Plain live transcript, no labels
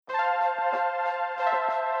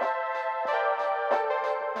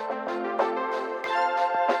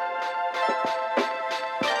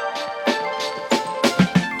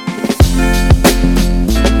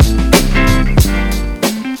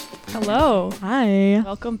Hi.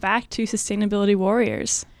 Welcome back to Sustainability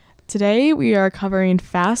Warriors. Today we are covering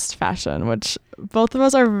fast fashion, which both of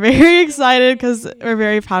us are very excited because we're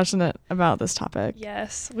very passionate about this topic.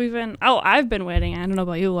 Yes, I've been waiting. I don't know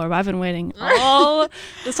about you, Laura, but I've been waiting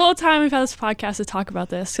this whole time we've had this podcast to talk about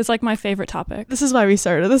this. It's like my favorite topic. This is why we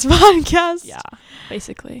started this podcast. Yeah,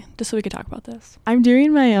 basically, just so we could talk about this. I'm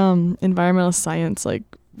doing my environmental science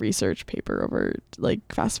research paper over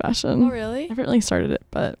fast fashion. Oh, really? I haven't really started it,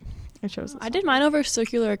 but I chose this. I did mine over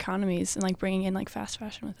circular economies and bringing in fast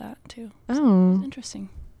fashion with that too. Oh, it's interesting.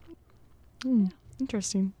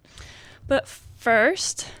 Interesting. But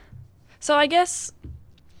first, so I guess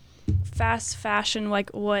fast fashion,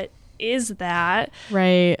 what is that?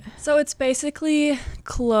 Right. So it's basically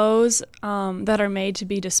clothes that are made to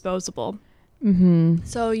be disposable. Mm-hmm.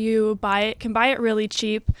 So you can buy it really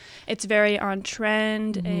cheap. It's very on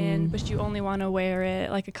trend, but you only want to wear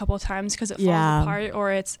it a couple of times because it falls apart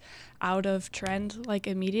or it's out of trend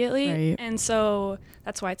immediately. Right. And so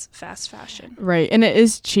that's why it's fast fashion. Right. And it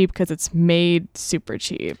is cheap because it's made super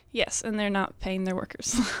cheap. Yes, and they're not paying their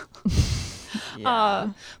workers. Yeah.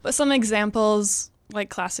 But some examples,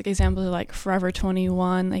 classic examples are Forever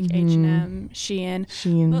 21, H&M,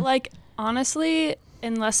 Shein. But honestly,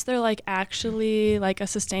 unless they're actually a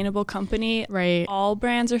sustainable company, right, all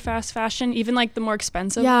brands are fast fashion, even the more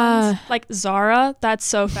expensive ones. Zara, that's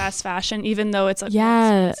so fast fashion, even though it's more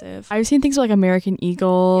expensive. I've seen things like American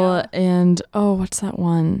Eagle and what's that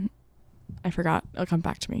one? I forgot. It'll come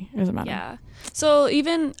back to me. It doesn't matter. Yeah. So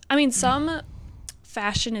some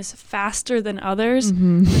fashion is faster than others.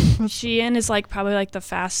 Shein is probably the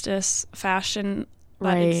fastest fashion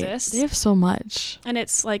that exists. They have so much, and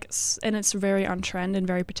it's it's very on trend and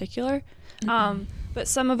very particular. But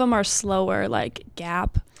some of them are slower, like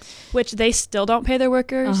Gap, which they still don't pay their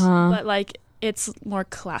workers, but it's more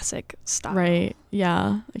classic style. Right.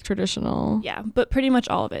 Yeah. Traditional. Yeah, but pretty much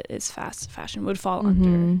all of it is fast fashion, would fall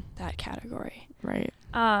under that category. Right.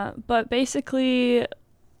 But basically,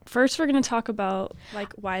 first we're going to talk about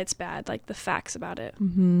why it's bad, the facts about it.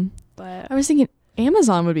 But I was thinking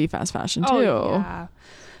Amazon would be fast fashion too. Oh,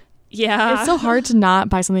 yeah. It's so hard to not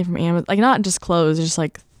buy something from Amazon, not just clothes, just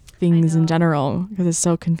things in general, because it's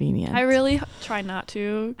so convenient. I really try not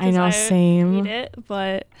to. I know, same. I hate it,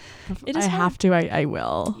 but it is I have to. I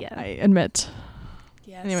will. Yeah. I admit.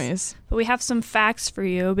 Yes. Anyways, but we have some facts for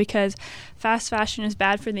you because fast fashion is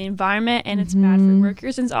bad for the environment and it's bad for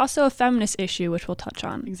workers, and it's also a feminist issue, which we'll touch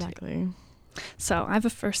on. Exactly. So I have a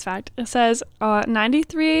first fact. It says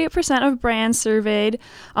 93% of brands surveyed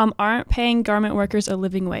aren't paying garment workers a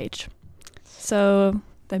living wage. So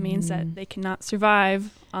that means that they cannot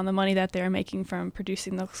survive on the money that they're making from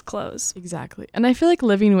producing those clothes. Exactly. And I feel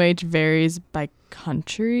living wage varies by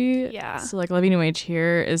country. Yeah. So living wage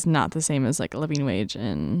here is not the same as a living wage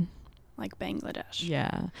in Bangladesh.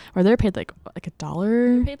 Yeah. Or they're paid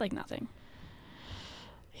 $1. They're paid nothing.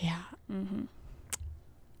 Yeah.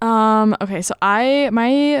 Okay, so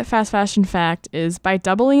my fast fashion fact is by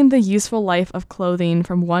doubling the useful life of clothing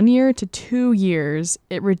from 1 year to 2 years,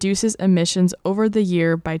 it reduces emissions over the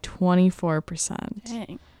year by 24%.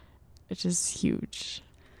 Dang. Which is huge.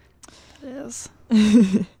 It is.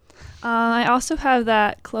 I also have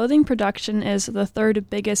that clothing production is the third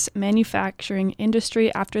biggest manufacturing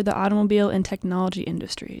industry after the automobile and technology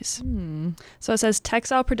industries. So it says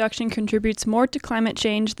textile production contributes more to climate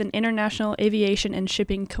change than international aviation and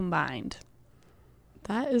shipping combined.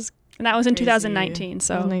 And that was in crazy. 2019.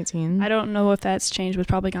 So 2019. I don't know if that's changed, but it's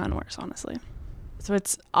probably gotten worse, honestly. So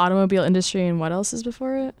it's automobile industry, and what else is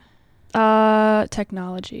before it?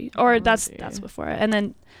 Technology. Or that's before it. And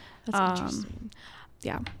then that's interesting.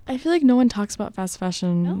 Yeah. I feel no one talks about fast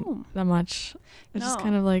fashion that much. It's just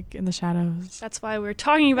kind of in the shadows. That's why we're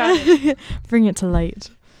talking about it. Bring it to light.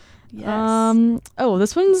 Yes.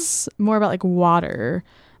 This one's more about water.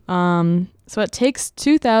 So it takes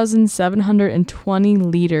 2,720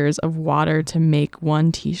 liters of water to make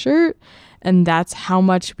one t-shirt, and that's how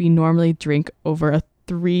much we normally drink over a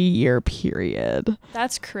 3-year period.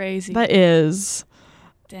 That's crazy. That is.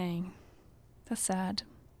 Dang. That's sad.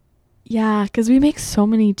 Yeah, because we make so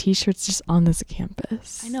many t-shirts just on this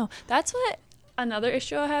campus. I know. That's what another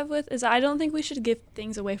issue I have with is I don't think we should give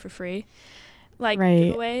things away for free.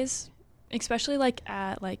 Giveaways, especially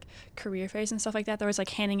at career fairs and stuff like that. There was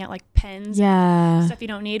handing out pens, stuff you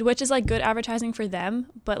don't need, which is good advertising for them,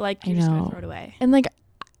 but you're just gonna throw it away. And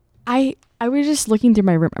I was just looking through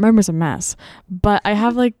my room. My room was a mess, but I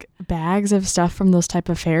have bags of stuff from those type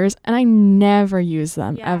of fairs, and I never use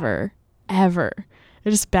them ever.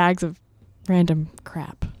 They're just bags of random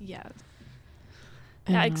crap. Yeah.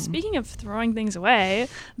 Like, speaking of throwing things away,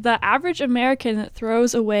 the average American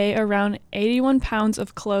throws away around 81 pounds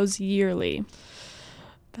of clothes yearly.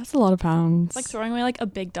 That's a lot of pounds. It's like throwing away like a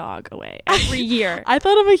big dog away every year. I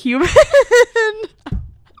thought of a human.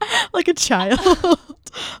 Like a child.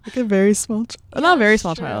 Like a very small not a very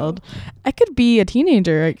small child. I could be a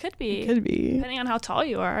teenager. It could be. Depending on how tall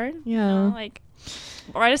you are. Yeah. You know, like,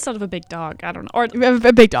 or I just thought of a big dog. I don't know. Or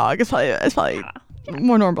a big dog. It's probably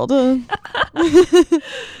more normal to.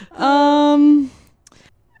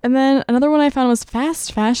 And then another one I found was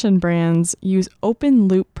fast fashion brands use open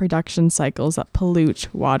loop production cycles that pollute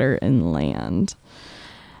water and land.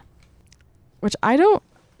 Which I don't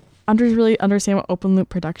really understand what open loop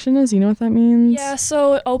production is. You know what that means? Yeah,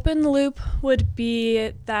 so open loop would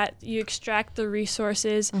be that you extract the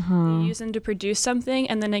resources, you use them to produce something,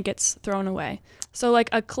 and then it gets thrown away. So like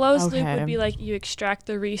a closed loop would be like you extract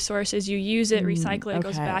the resources, you use it, recycle it, it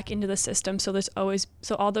goes back into the system. So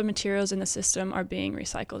all the materials in the system are being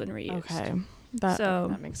recycled and reused. Okay,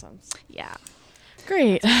 that makes sense. Yeah,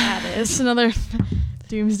 great. That is another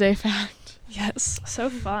doomsday fact. Yes, so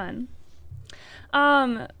fun.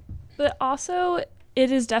 But also,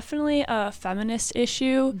 it is definitely a feminist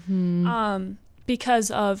issue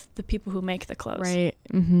because of the people who make the clothes. Right.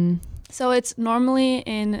 So it's normally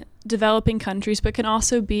in developing countries, but can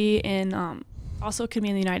also be in could be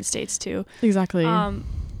in the United States too. Exactly.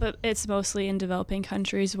 But it's mostly in developing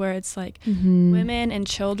countries where it's like women and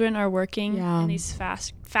children are working in these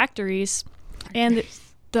fast factories, and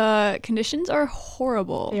the conditions are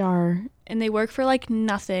horrible. They are. And they work for like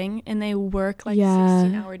nothing, and they work like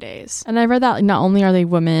 16-hour days. And I read that not only are they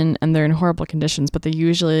women and they're in horrible conditions, but they're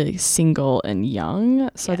usually single and young.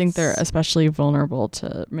 So I think they're especially vulnerable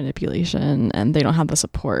to manipulation, and they don't have the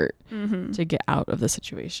support to get out of the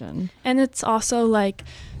situation. And it's also like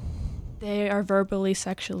they are verbally,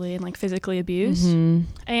 sexually, and like physically abused.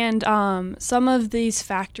 And some of these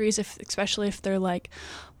factories, especially if they're like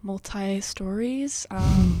multi-stories,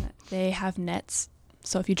 they have nets.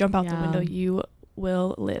 So if you jump out the window, you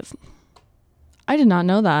will live. I did not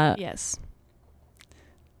know that. Yes.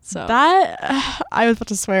 So that I was about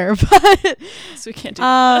to swear, but so we can't do that.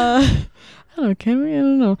 I don't know. Can we? I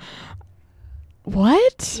don't know.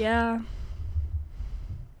 What? Yeah.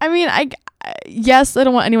 I mean, yes, I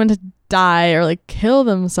don't want anyone to die or like kill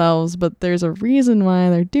themselves, but there's a reason why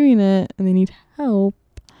they're doing it, and they need help.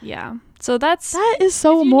 Yeah. So that is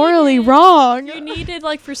so morally wrong. You needed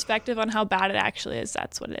like perspective on how bad it actually is.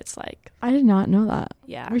 That's what it's like. I did not know that.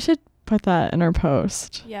 Yeah. We should put that in our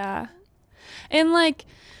post. Yeah. And like,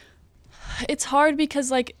 it's hard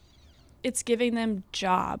because like, it's giving them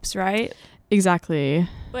jobs, right? Exactly.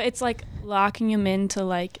 But it's like locking them into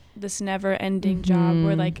like this never ending job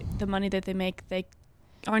where like the money that they make, they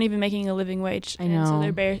aren't even making a living wage. I know. And so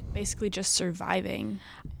they're basically just surviving.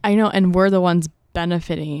 I know. And we're the ones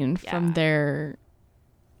benefiting from their,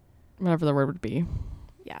 whatever the word would be.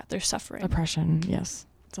 Yeah, they're suffering. Oppression, yes.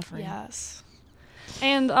 Suffering. Yes.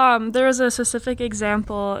 And there was a specific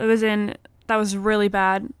example. That was really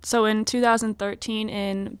bad. So in 2013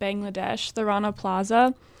 in Bangladesh, the Rana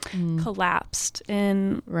Plaza collapsed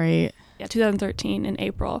in 2013 in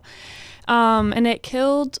April. And it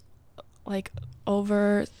killed like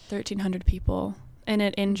over 1,300 people, and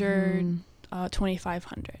it injured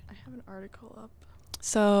 2,500. I have an article up.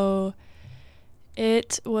 So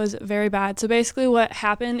it was very bad. So basically what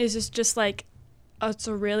happened is just like, it's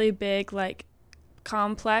a really big like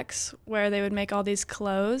complex where they would make all these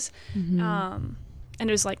clothes. And it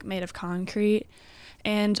was like made of concrete.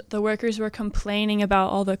 And the workers were complaining about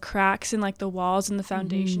all the cracks in like the walls and the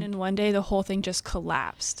foundation. And one day the whole thing just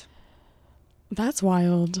collapsed. That's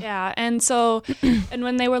wild. Yeah. And so, and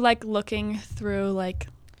when they were like looking through like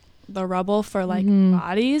the rubble for like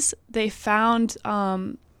bodies, they found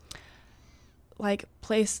like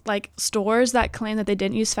stores that claim that they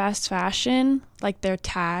didn't use fast fashion, like their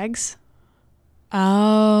tags.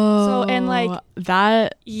 Oh. So, and like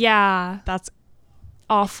that. Yeah. That's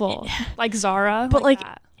awful. Like Zara. But like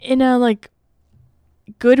that. In a like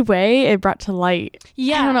good way, it brought to light.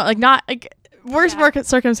 Yeah. I don't know. Like not like worst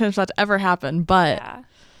circumstance that ever happened, but. Yeah.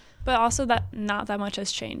 But also that not that much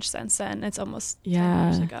has changed since then. It's almost 10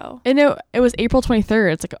 years ago. And it was April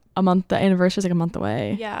 23rd. It's like a month. The anniversary is like a month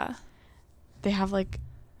away. Yeah. They have like,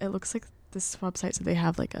 it looks like this website, so they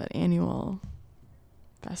have like an annual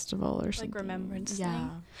festival or something. Like remembrance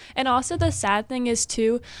thing. And also the sad thing is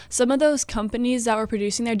too, some of those companies that were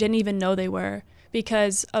producing there didn't even know they were,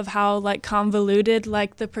 because of how like convoluted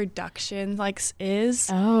like the production like is.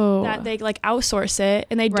 That they like outsource it,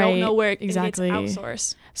 and they don't know where it gets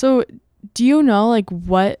outsourced. So do you know like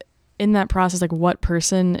what in that process, like what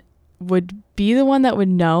person would be the one that would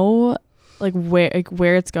know like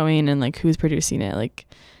where it's going and like who's producing it. Like,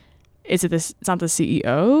 is it this? It's not the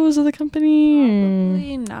CEOs of the company.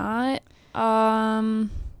 Probably not.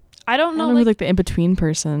 I don't know. Who, like the in between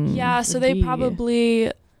person. Yeah, so they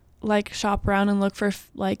probably like shop around and look for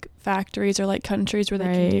like factories or like countries where they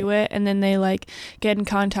can do it, and then they like get in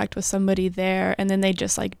contact with somebody there, and then they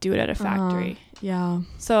just like do it at a factory. Yeah.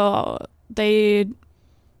 So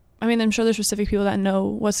I'm sure there's specific people that know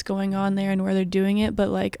what's going on there and where they're doing it, but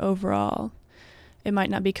like overall, it might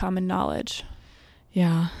not be common knowledge.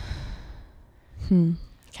 Yeah.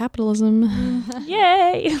 Capitalism.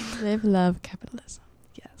 Yay! Live, love, capitalism.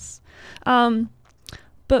 Yes.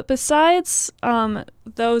 But besides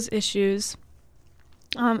those issues,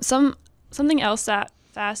 something else that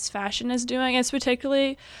fast fashion is doing, it's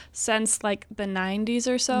particularly since like the 90s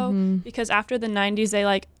or so, because after the 90s they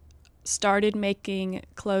like started making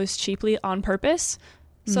clothes cheaply on purpose.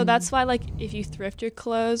 So that's why like if you thrift your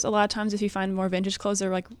clothes, a lot of times if you find more vintage clothes,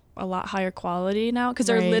 they're like a lot higher quality now because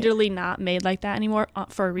they're literally not made like that anymore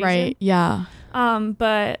for a reason. Right. Yeah.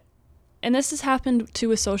 And this has happened too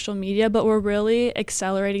with social media, but we're really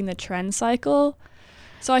accelerating the trend cycle.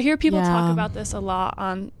 So I hear people talk about this a lot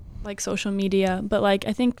on like social media, but like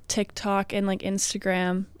I think TikTok and like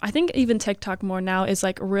Instagram, I think even TikTok more now is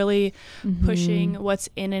like really pushing what's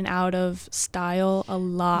in and out of style a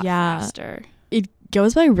lot faster. It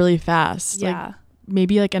goes by really fast. Yeah. Like,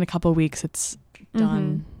 maybe like in a couple of weeks it's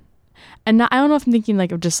done. And I don't know if I'm thinking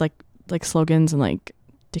like of just like slogans and like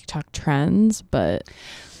TikTok trends, but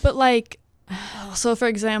like, so for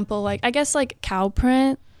example, like I guess like cow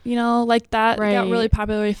print, you know, like that got really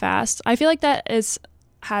popular really fast. I feel like that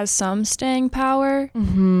has some staying power.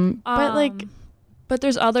 But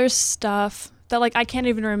there's other stuff that like I can't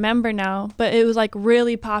even remember now, but it was like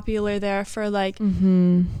really popular there for like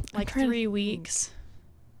 3 weeks,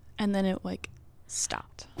 and then it like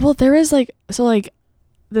stopped. Well, there is like, so like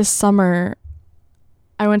this summer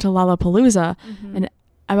I went to Lollapalooza and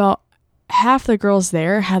about half the girls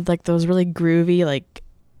there had like those really groovy like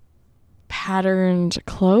patterned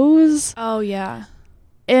clothes. Oh yeah.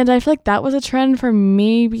 And I feel like that was a trend for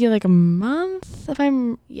maybe like a month, correct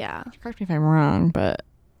me if I'm wrong, but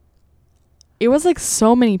it was like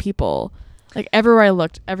so many people, like everywhere I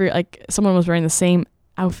looked, like someone was wearing the same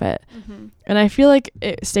outfit. And I feel like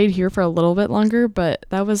it stayed here for a little bit longer, but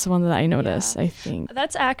that was one that I noticed. I think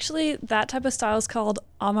that's actually, that type of style is called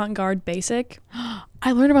avant-garde basic.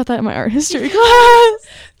 I learned about that in my art history class.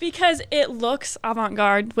 Because it looks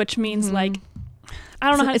avant-garde, which means like, I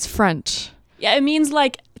don't know how it's French. Yeah, it means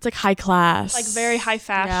like it's like high class, like very high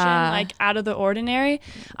fashion, like out of the ordinary.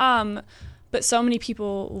 But so many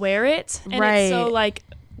people wear it, and it's so like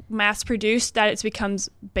mass produced that it becomes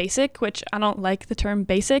basic, which I don't like the term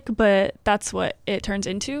basic, but that's what it turns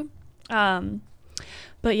into. But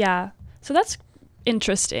yeah, so that's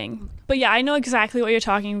interesting. But yeah, I know exactly what you're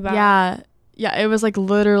talking about. Yeah, it was like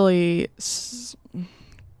literally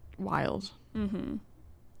wild.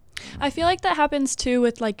 I feel like that happens too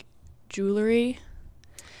with like jewelry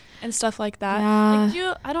and stuff like that.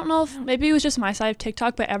 Like I don't know if maybe it was just my side of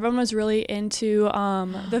TikTok, but everyone was really into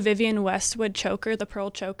the Vivienne Westwood choker, the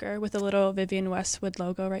pearl choker with the little Vivienne Westwood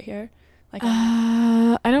logo right here. Like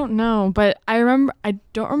I don't know, but I don't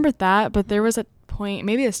remember that, but there was a point,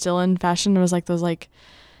 maybe it's still in fashion, it was like those like,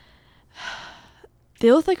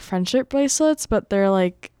 they look like friendship bracelets, but they're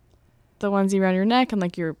like the ones you around your neck, and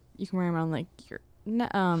like you can wear them around like your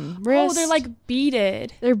wrist. Oh, they're like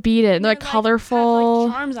beaded. They're beaded. They're like colorful. Have,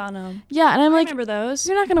 like, charms on them. Yeah, and I'm like, remember those.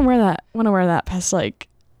 You're not gonna want to wear that past like.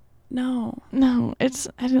 No. It's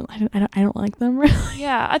I don't like them really.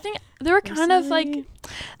 Yeah, I think they were kind of like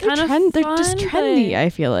they're just trendy. I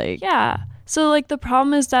feel like. Yeah. So like the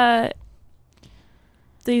problem is that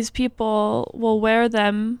these people will wear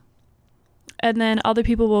them, and then other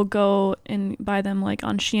people will go and buy them like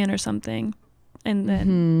on Shein or something. And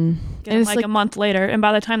then get it like a month later, and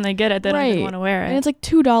by the time they get it, they don't even want to wear it. And it's like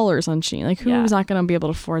 $2 on Shein. Like, who's not going to be able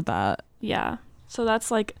to afford that? Yeah. So that's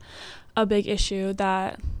like a big issue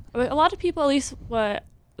that a lot of people, at least what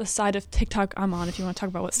the side of TikTok I'm on, if you want to talk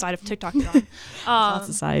about what side of TikTok you're on. Lots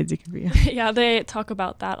of sides you can be on. Yeah, they talk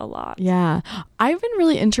about that a lot. Yeah. I've been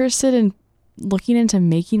really interested in looking into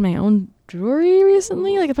making my own jewelry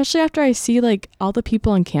recently, like especially after I see like all the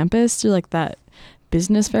people on campus do like that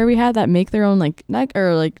business fair we had that make their own like neck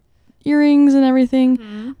or like earrings and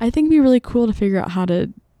everything. I think it'd be really cool to figure out how to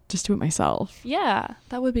just do it myself. Yeah,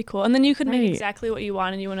 that would be cool. And then you could make exactly what you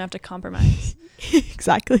want, and you wouldn't have to compromise.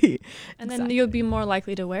 Exactly. And then you would be more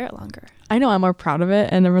likely to wear it longer. I know, I'm more proud of it,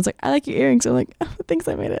 and everyone's like, I like your earrings. I'm like, oh, thanks,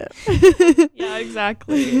 I made it. Yeah,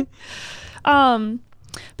 exactly.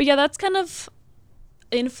 But yeah, that's kind of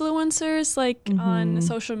influencers like on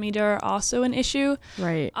social media are also an issue,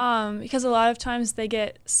 right? Because a lot of times they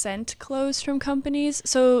get sent clothes from companies,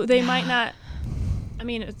 so they might not, I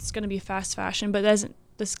mean, it's going to be fast fashion, but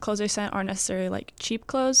this clothes they sent aren't necessarily like cheap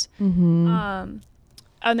clothes. And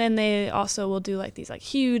then they also will do like these like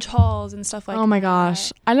huge hauls and stuff like that. Oh my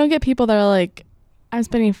gosh, I don't get people that are like, I'm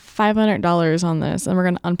spending $500 on this and we're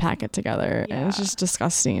going to unpack it together. And it's just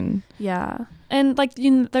disgusting. Yeah. And like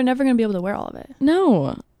they're never going to be able to wear all of it.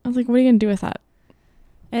 No. I was like, what are you going to do with that?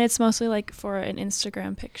 And it's mostly like for an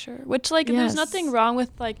Instagram picture, which like there's nothing wrong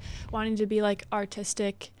with like wanting to be like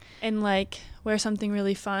artistic and like wear something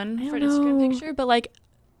really fun for an Instagram picture. But like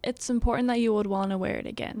it's important that you would want to wear it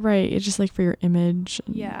again. Right. It's just like for your image.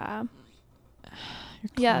 Yeah.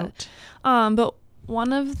 Your clout. But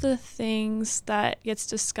one of the things that gets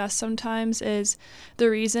discussed sometimes is the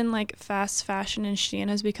reason like fast fashion and Shein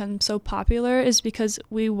has become so popular is because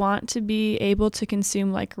we want to be able to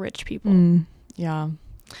consume like rich people. Yeah.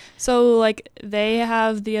 So like they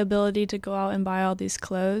have the ability to go out and buy all these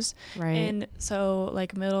clothes. Right. And so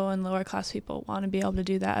like middle and lower class people want to be able to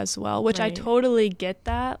do that as well, which I totally get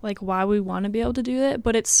that, like why we want to be able to do that,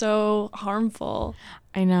 but it's so harmful.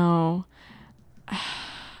 I know.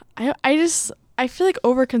 I feel like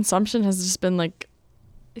overconsumption has just been like,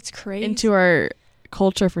 it's crazy into our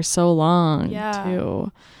culture for so long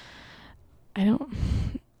too. I don't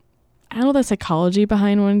know the psychology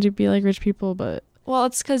behind wanting to be like rich people, but well,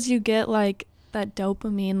 it's because you get like that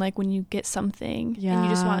dopamine like when you get something and you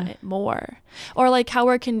just want it more, or like how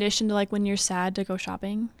we're conditioned to like when you're sad to go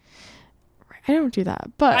shopping. I don't do that,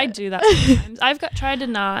 but I do that sometimes. Tried to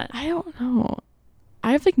not. I don't know.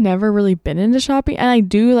 I've like never really been into shopping, and I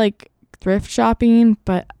do like thrift shopping,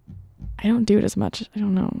 but I don't do it as much. I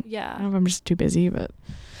don't know. Yeah. I don't know if I'm just too busy, but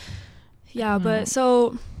yeah, but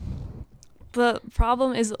so the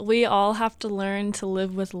problem is we all have to learn to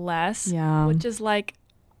live with less, which is like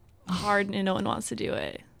hard and no one wants to do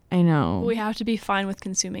it. I know. We have to be fine with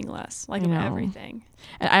consuming less, like of everything.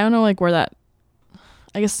 And I don't know like where that,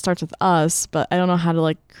 I guess it starts with us, but I don't know how to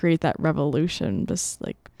like create that revolution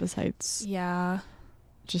besides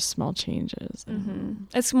just small changes.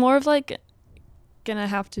 It's more of like gonna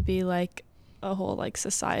have to be like a whole like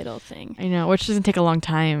societal thing. I know, which doesn't take a long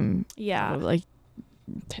time. Yeah. Like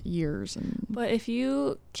years. But if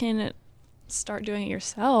you can start doing it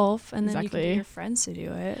yourself and then you can get your friends to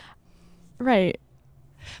do it. Right.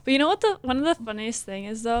 But you know what one of the funniest thing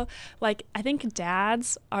is though? Like I think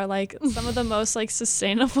dads are like some of the most like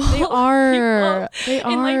sustainable They are. They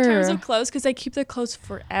are. In like terms of clothes because they keep their clothes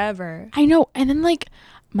forever. I know. And then like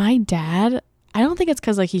my dad, I don't think it's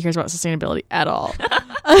because like he cares about sustainability at all.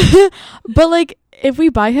 But like if we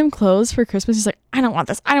buy him clothes for Christmas, he's like, I don't want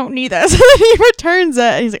this. I don't need this. And then he returns it.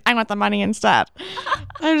 And he's like, I want the money instead.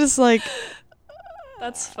 I'm just like,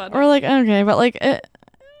 that's funny. Or like, okay, but like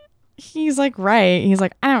he's like, right. He's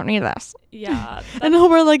like, I don't need this. Yeah. And he'll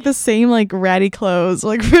wear like the same like ratty clothes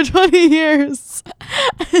like for 20 years.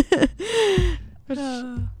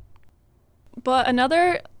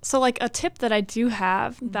 But so like a tip that I do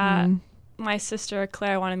have that my sister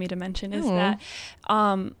Claire wanted me to mention is that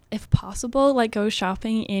if possible, like go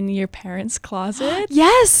shopping in your parents' closet.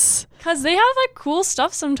 Yes, because they have like cool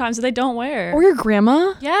stuff sometimes that they don't wear. Or your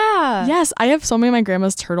grandma. Yeah. Yes, I have so many of my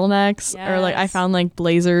grandma's turtlenecks. Or like I found like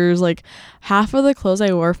blazers. Like half of the clothes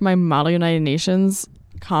I wore for my Model United Nations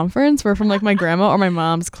conference were from like my grandma or my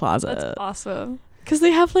mom's closet. That's awesome. Because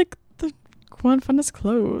they have like the funnest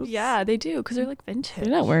clothes. Yeah, they do, because they're like vintage.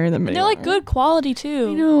 They're not wearing them anymore. And they're like good quality too.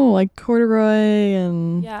 I know, like corduroy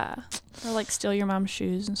and or like steal your mom's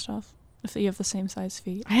shoes and stuff if you have the same size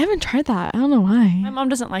feet. I haven't tried that. I don't know why. My mom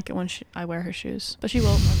doesn't like it when I wear her shoes, but she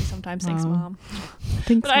will maybe sometimes. Thanks, Mom.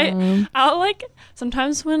 Thanks, Mom. I'll like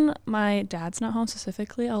sometimes when my dad's not home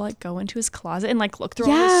specifically, I'll like go into his closet and like look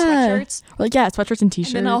through all his sweatshirts. Or, like sweatshirts and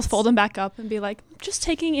t-shirts. And then I'll fold them back up and be like, just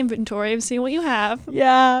taking inventory and seeing what you have.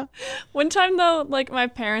 Yeah. One time though, like my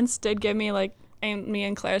parents did give me like me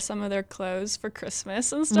and Claire some of their clothes for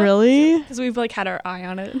Christmas and stuff. Really? Because we've like had our eye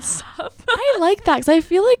on it and stuff. I like that because I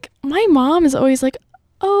feel like my mom is always like,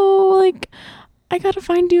 oh, like I gotta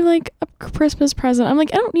find you like a Christmas present. I'm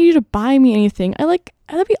like, I don't need you to buy me anything.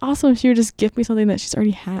 That'd be awesome if she would just gift me something that she's already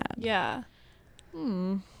had. Yeah.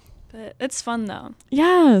 But it's fun though.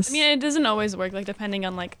 Yes. I mean, it doesn't always work, like depending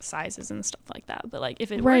on like sizes and stuff like that. But like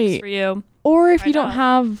if it works for you, or if you don't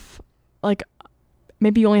have like,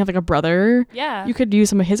 maybe you only have like a brother. Yeah. You could use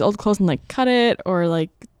some of his old clothes and like cut it or like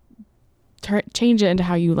change it into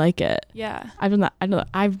how you like it. Yeah. I've done that. I know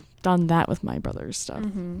I've done that with my brother's stuff.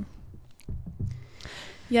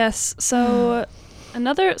 Yes. So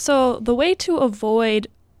So the way to avoid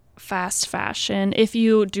fast fashion, if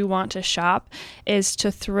you do want to shop, is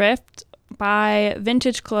to thrift, buy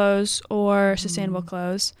vintage clothes or sustainable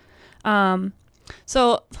clothes.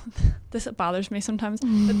 So this bothers me sometimes,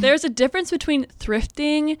 but there's a difference between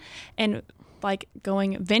thrifting and like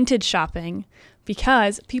going vintage shopping,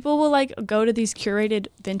 because people will like go to these curated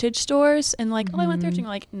vintage stores and like, oh, I went thrifting.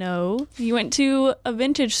 Like, no, you went to a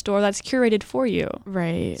vintage store that's curated for you.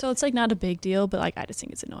 Right. So it's like not a big deal, but like I just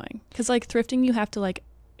think it's annoying because like thrifting, you have to like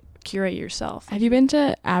curate yourself. Have you been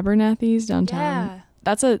to Abernathy's downtown? Yeah.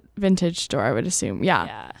 That's a vintage store, I would assume. Yeah.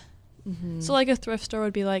 Yeah. So like a thrift store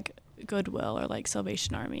would be like Goodwill or like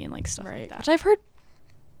Salvation Army and like stuff like that. Which I've heard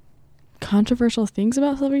controversial things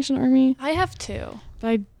about Salvation Army. I have too. But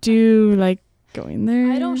I do like going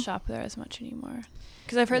there. I don't shop there as much anymore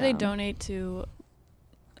because I've heard they donate to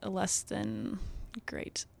less than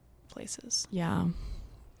great places. Yeah.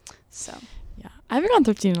 So. Yeah. I haven't gone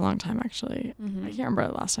thrifting in a long time, actually. I can't remember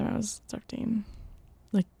the last time I was thrifting.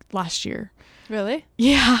 Like last year. Really?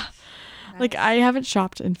 Yeah. Nice. Like I haven't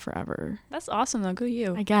shopped in forever. That's awesome though. Go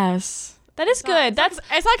you. I guess. That is good. It's not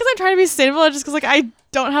because I'm trying to be sustainable. It's just because like I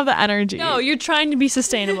don't have the energy. No, you're trying to be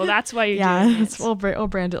sustainable. That's why you're doing it. We'll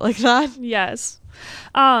brand it like that. Yes.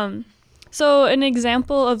 So an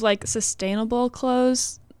example of like sustainable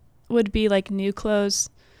clothes would be like new clothes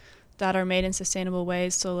that are made in sustainable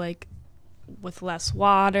ways. So like with less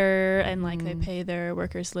water and like they pay their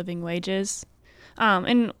workers living wages.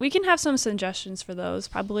 And we can have some suggestions for those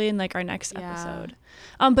probably in like our next episode.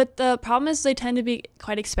 But the problem is they tend to be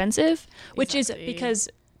quite expensive, which is because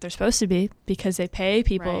they're supposed to be, because they pay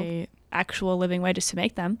people actual living wages to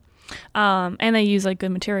make them. And they use like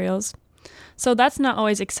good materials. So that's not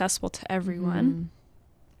always accessible to everyone.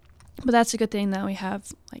 But that's a good thing that we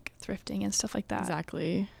have like thrifting and stuff like that.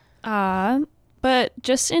 Exactly. But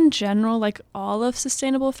just in general, like all of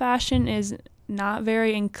sustainable fashion is not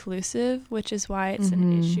very inclusive, which is why it's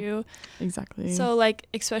an issue. Exactly. So like,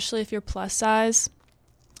 especially if you're plus size,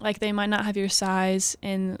 like they might not have your size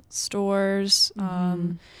in stores.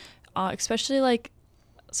 Especially like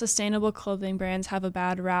sustainable clothing brands have a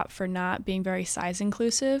bad rap for not being very size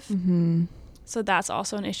inclusive. So that's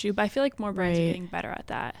also an issue, but I feel like more brands are getting better at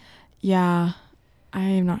that. Yeah. I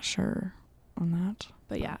am not sure on that.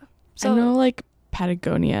 But yeah. So I know like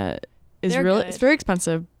Patagonia is really, it's very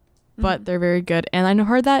expensive, but they're very good. And I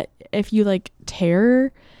heard that if you like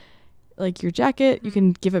tear like your jacket, you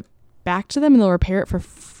can give it back to them and they'll repair it for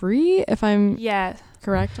free, if I'm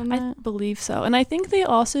correct on that. I believe so. And I think they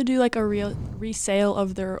also do like a real resale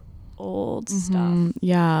of their old stuff.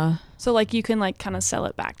 Yeah. So like you can like kind of sell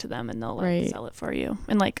it back to them and they'll like sell it for you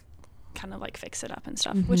and like kind of like fix it up and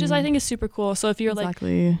stuff, which is I think is super cool. So if you're like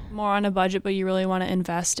more on a budget but you really want to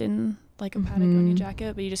invest in like a Patagonia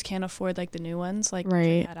jacket but you just can't afford like the new ones, like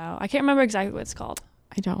check that out. I can't remember exactly what it's called.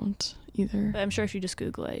 I don't either. But I'm sure if you just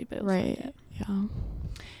Google it, you'll be able to find it. Yeah.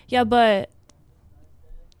 Yeah, but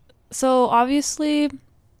so obviously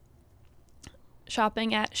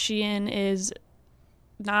shopping at Shein is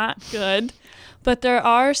not good, but there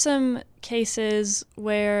are some cases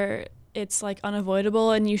where it's like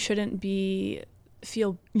unavoidable and you shouldn't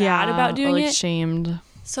feel bad about doing or, like, it. Shamed.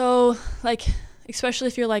 So like especially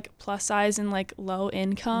if you're like plus size and like low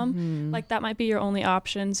income, like that might be your only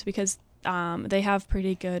options because they have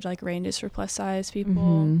pretty good like ranges for plus size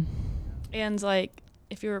people. And like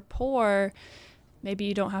if you're poor, maybe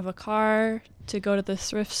you don't have a car to go to the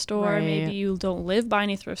thrift store. Maybe you don't live by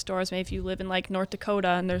any thrift stores. Maybe if you live in like North Dakota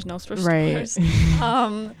and there's no thrift stores.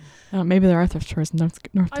 Maybe there are thrift stores in North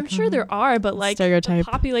Dakota. I'm sure there are, but like stereotype.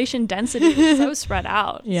 The population density is so spread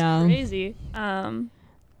out. It's crazy.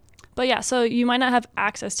 But yeah, so you might not have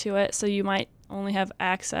access to it. So you might only have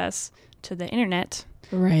access to the internet.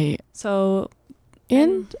 Right. So,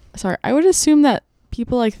 sorry, I would assume that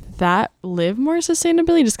people like that live more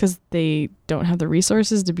sustainably just because they don't have the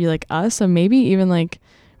resources to be like us. So maybe even like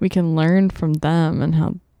we can learn from them and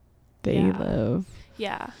how they live.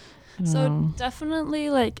 Yeah. So definitely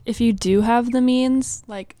like if you do have the means,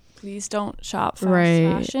 like please don't shop fast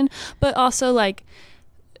fashion. But also like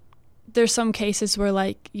there's some cases where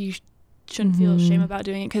like you shouldn't feel shame about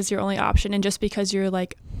doing it because your only option, and just because you're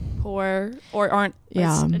like poor or aren't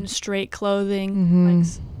in straight clothing, like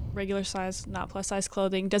regular size, not plus size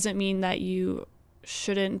clothing, doesn't mean that you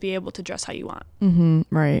shouldn't be able to dress how you want.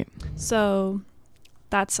 Right. So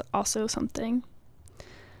that's also something.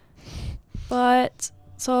 But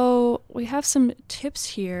so we have some tips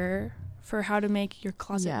here for how to make your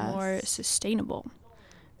closet more sustainable.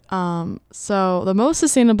 So the most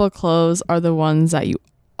sustainable clothes are the ones that you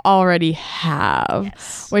already have,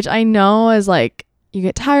 which I know is like you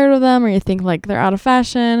get tired of them or you think like they're out of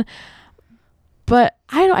fashion. But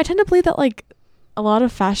I don't know, I tend to believe that like a lot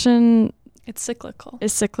of fashion It's cyclical.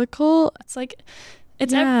 is cyclical. It's like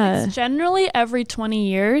it's generally every 20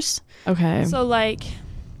 years. Okay. So like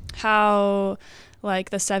how like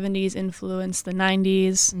the 70s influenced the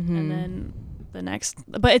 90s and then the next,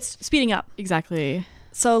 but it's speeding up. Exactly.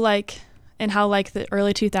 So like, and how like the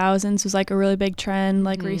early 2000s was like a really big trend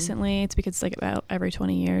like recently. It's because it's like about every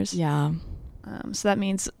 20 years. Yeah. So that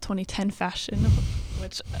means 2010 fashion,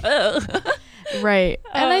 which right.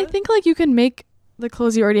 And I think like you can make the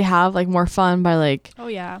clothes you already have like more fun by like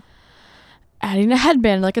adding a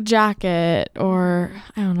headband, like a jacket, or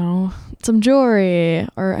I don't know, some jewelry,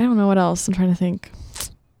 or I don't know what else. I'm trying to think.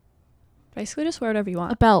 Basically just wear whatever you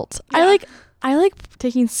want. A belt. Yeah. I like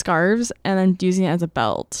taking scarves and then using it as a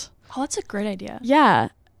belt. Oh, that's a great idea. Yeah.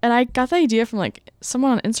 And I got the idea from like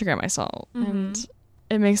someone on Instagram I saw, and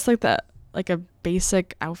it makes like that like a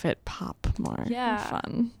basic outfit pop more. Yeah.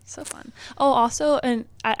 Fun. So fun. Oh, also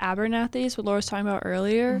at Abernathy's, what Laura was talking about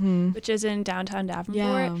earlier, which is in downtown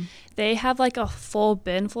Davenport, they have like a full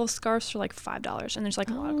bin full of scarves for like $5, and there's like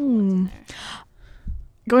a lot of cool ones in there.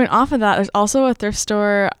 Going off of that, there's also a thrift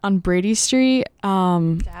store on Brady Street.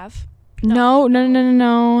 Dav? No.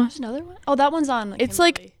 There's another one? Oh, that one's on It's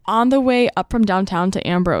Kimberly. like on the way up from downtown to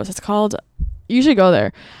Ambrose. It's called, you should go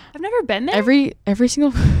there. I've never been there. Every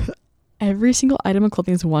single item of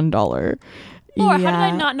clothing is $1. Laura, how did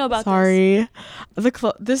I not know about this? Sorry.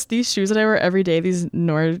 These shoes that I wear every day, these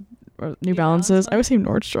New Balances. I would say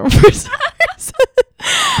Nordstrom for some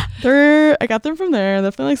reason. I got them from there.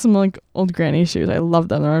 They're like some like old granny shoes. I love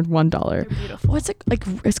them. They're $1. They're beautiful. What's it like?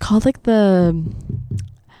 It's called like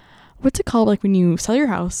what's it called like when you sell your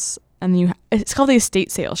house and it's called the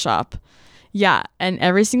estate sale shop. Yeah, and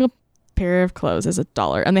every single pair of clothes is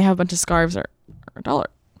 $1, and they have a bunch of scarves are $1.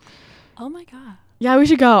 Oh my god. Yeah, we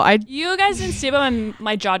should go. You guys didn't see, but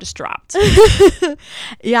my jaw just dropped.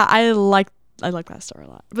 Yeah, I like that store a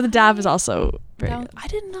lot. But the Dav is also very good. I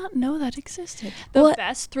did not know that existed. The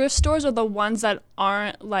best thrift stores are the ones that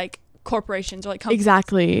aren't like corporations or like companies.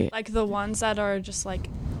 Exactly. Like the ones that are just like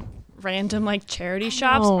random like charity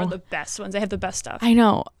shops are the best ones. They have the best stuff. I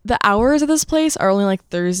know. The hours of this place are only like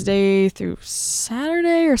Thursday through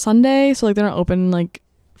Saturday or Sunday, so like they're not open like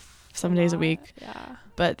 7 days a week. Yeah.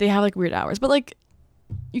 But they have like weird hours. But like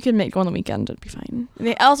you can go on the weekend, it'd be fine. And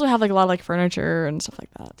they also have like a lot of like furniture and stuff like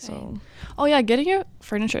that. So getting your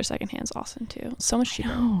furniture secondhand is awesome too. So much cheaper.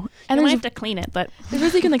 And you might have to clean it, but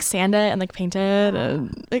there's you can like sand it and like paint it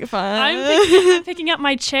and make it fun. I'm picking up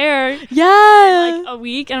my chair. Yeah. In like a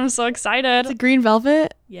week, and I'm so excited. It's a green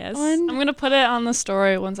velvet. Yes. One. I'm gonna put it on the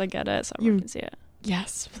story once I get it, so everyone can see it.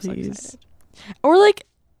 Yes, please. So or like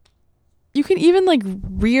you can even like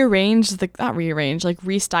restyle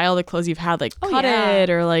the clothes you've had, like cut it,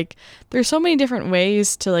 or like there's so many different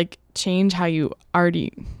ways to like change how you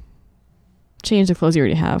already change the clothes you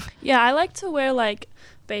already have. Yeah, I like to wear like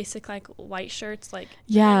basic like white shirts, like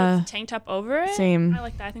with tank top over it. Same. I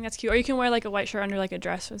like that. I think that's cute. Or you can wear like a white shirt under like a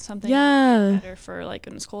dress or something. Yeah. Better for like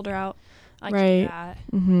when it's colder out. I like right. to do that.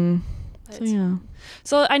 Mm-hmm. So yeah.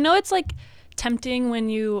 So I know it's like tempting when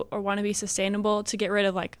you want to be sustainable to get rid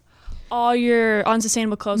of like all your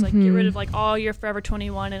unsustainable clothes, like get rid of like all your Forever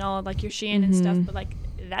 21 and all of like your Shein and stuff, but like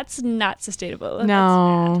that's not sustainable.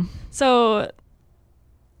 No. So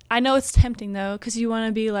I know it's tempting though, because you want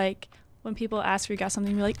to be like, when people ask if you got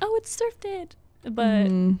something, you're like, oh, it's thrifted. But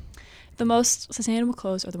the most sustainable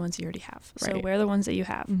clothes are the ones you already have. So wear the ones that you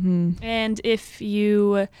have. And if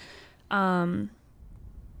you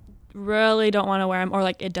really don't want to wear them, or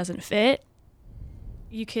like it doesn't fit,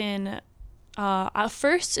 you can at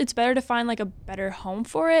first it's better to find like a better home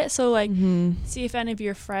for it, so like see if any of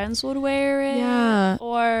your friends would wear it,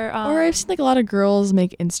 or I've seen like a lot of girls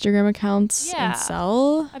make Instagram accounts and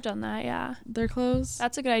sell. I've done that. Their clothes.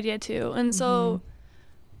 That's a good idea too. And so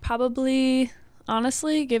probably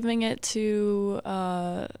honestly giving it to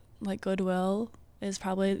like Goodwill is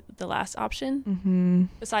probably the last option,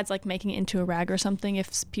 besides like making it into a rag or something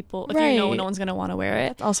if you know no one's gonna want to wear it.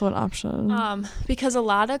 That's also an option, because a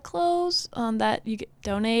lot of clothes that you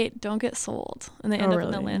donate don't get sold, and they end up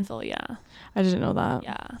in the landfill. I didn't know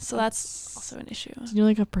that. So that's also an issue. Do you know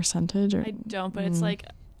like a percentage? Or? I don't, but it's like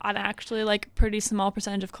an actually like pretty small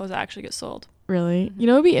percentage of clothes that actually get sold. Really? You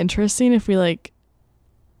know, it'd be interesting if we like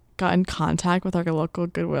got in contact with like a local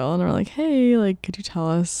Goodwill and we're like, hey, like, could you tell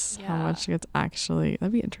us how much it's actually?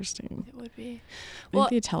 That'd be interesting. It would be. Well,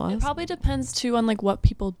 they tell us. It probably depends too on like what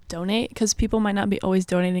people donate, because people might not be always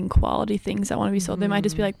donating quality things that want to be sold. They might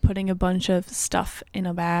just be like putting a bunch of stuff in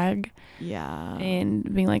a bag. Yeah.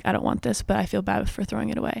 And being like, I don't want this, but I feel bad for throwing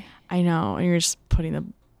it away. I know. And you're just putting the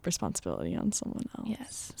responsibility on someone else.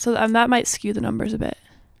 Yes. So that might skew the numbers a bit.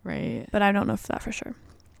 Right. But I don't know that for sure.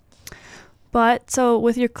 But so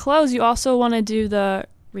with your clothes, you also want to do the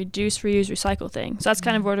reduce, reuse, recycle thing. So that's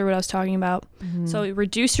kind of what I was talking about. So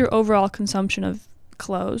reduce your overall consumption of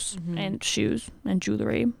clothes and shoes and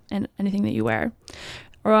jewelry and anything that you wear.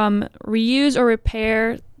 Reuse or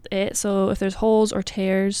repair it. So if there's holes or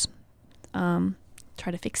tears,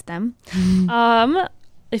 try to fix them.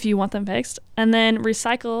 If you want them fixed. And then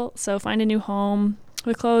recycle. So find a new home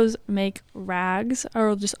with clothes, make rags,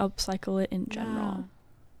 or just upcycle it in general.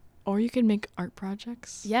 Or you can make art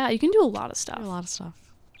projects. Yeah, you can do a lot of stuff.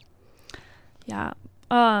 Yeah.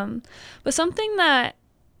 But something that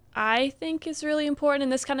I think is really important,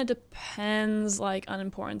 and this kind of depends like on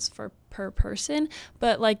importance per person,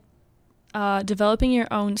 but like developing your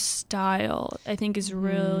own style, I think is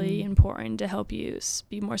really important to help you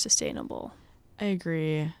be more sustainable. I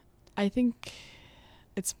agree. I think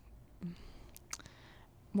it's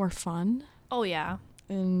more fun. Oh, yeah.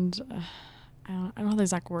 And I don't know the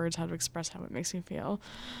exact words, how to express how it makes me feel.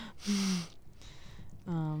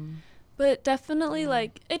 But definitely,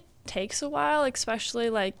 like, it takes a while, especially,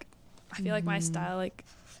 like, I feel like my style, like,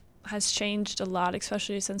 has changed a lot,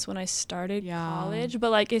 especially since when I started college.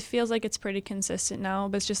 But, like, it feels like it's pretty consistent now,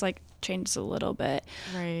 but it's just, like, changes a little bit.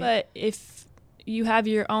 Right. But if you have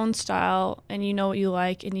your own style and you know what you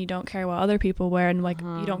like and you don't care what other people wear and like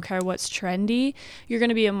you don't care what's trendy, you're going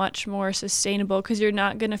to be a much more sustainable, because you're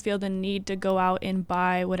not going to feel the need to go out and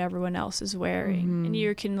buy what everyone else is wearing, and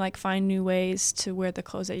you can like find new ways to wear the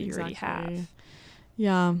clothes that you already have.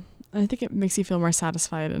 Yeah, I think it makes you feel more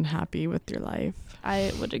satisfied and happy with your life.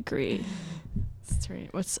 I would agree. That's right.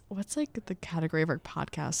 What's like the category of our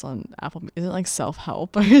podcast on Apple? Is it like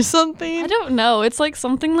self-help or something? I don't know. It's like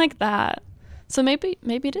something like that. So maybe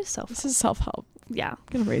it is self-help. This is self-help. Yeah.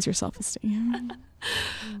 Gonna raise your self-esteem.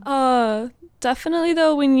 Definitely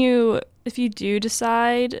though, if you do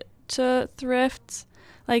decide to thrift,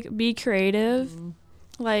 like be creative,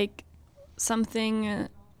 like something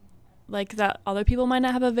like that other people might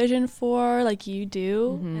not have a vision for, like you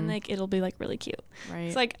do, and like it'll be like really cute. Right.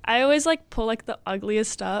 It's like I always like pull like the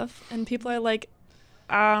ugliest stuff, and people are like,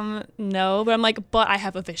 no, but I'm like, but I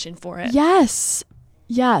have a vision for it. Yes.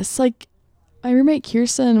 Like my roommate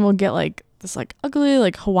Kirsten will get like this like ugly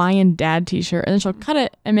like Hawaiian dad t-shirt, and then she'll cut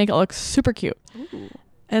it and make it look super cute. Ooh.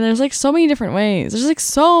 And there's like so many different ways. There's like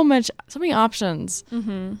so many options.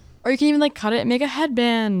 Or you can even like cut it and make a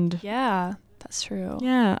headband. Yeah, that's true.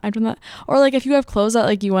 Yeah, I've done that. Or like if you have clothes that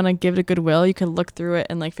like you want to give to Goodwill, you can look through it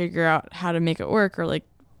and like figure out how to make it work, or like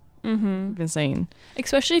insane.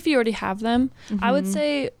 Especially if you already have them. I would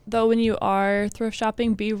say though, when you are thrift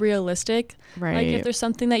shopping, be realistic. Right. Like if there's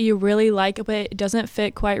something that you really like but it doesn't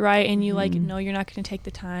fit quite right, and you like know you're not going to take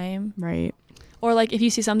the time. Right. Or like if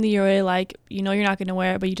you see something you really like, you know you're not going to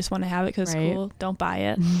wear it but you just want to have it because it's cool, don't buy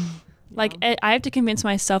it. Like I have to convince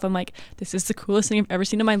myself, I'm like, this is the coolest thing I've ever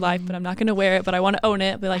seen in my life, but I'm not going to wear it, but I want to own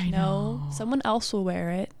it. But like, no, someone else will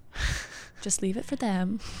wear it. Just leave it for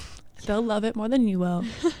them. They'll love it more than you will.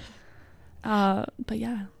 But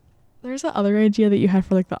yeah, there's that other idea that you had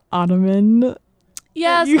for like the ottoman.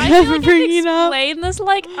 Yes, I feel like I've explained this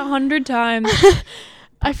like 100 times.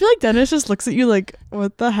 I feel like Dennis just looks at you like,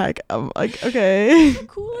 what the heck? I'm like, okay. The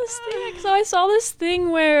coolest thing. So I saw this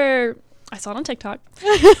thing where I saw it on TikTok.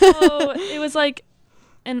 So it was like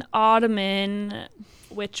an ottoman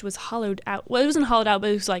which was hollowed out. Well, it wasn't hollowed out,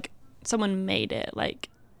 but it was like someone made it, like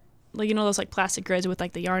you know those like plastic grids with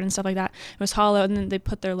like the yarn and stuff like that. It was hollow, and then they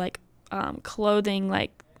put their like clothing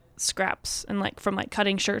like scraps and like from like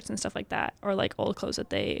cutting shirts and stuff like that, or like old clothes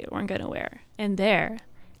that they weren't gonna wear, and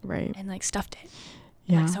right, and like stuffed it.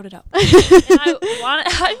 Yeah, like sewed it up. And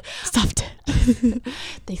I stuffed it.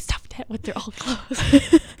 They stuffed it with their old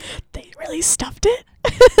clothes. They really stuffed it.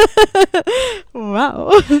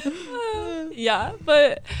 Wow. Yeah,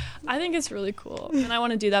 but I think it's really cool, and I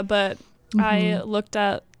want to do that. But I looked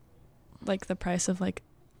at like the price of like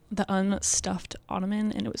the unstuffed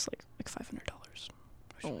ottoman, and it was like $500.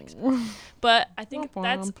 But I think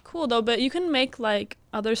that's cool though. But you can make like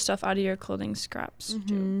other stuff out of your clothing scraps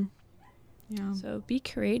too. Yeah. So be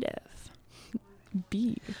creative.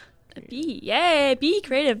 Be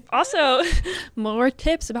creative. Also, more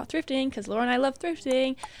tips about thrifting, because Laura and I love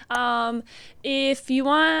thrifting. If you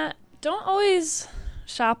want, don't always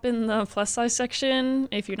shop in the plus size section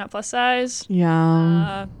if you're not plus size.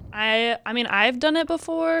 Yeah. I mean, I've done it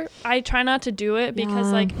before. I try not to do it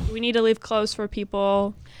because like we need to leave clothes for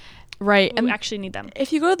people right who actually need them.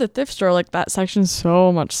 If you go to the thrift store, like that section's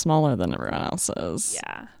so much smaller than everyone else's.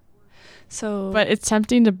 Yeah. So but it's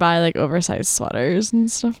tempting to buy like oversized sweaters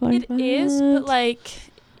and stuff like that. It is, but like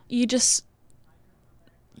you just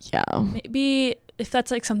maybe if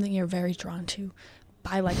that's like something you're very drawn to,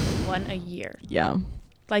 buy like one a year. Yeah.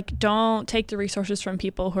 Like, don't take the resources from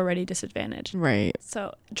people who are already disadvantaged. Right.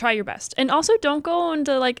 So try your best. And also don't go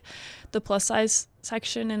into like the plus size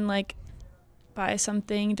section and like buy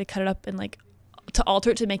something to cut it up and like to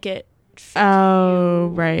alter it to make it fit you.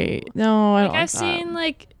 Right. No, I don't like I've seen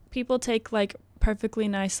like people take like perfectly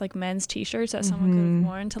nice like men's t-shirts that someone could have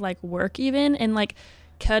worn to like work even and like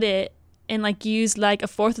cut it and like use like a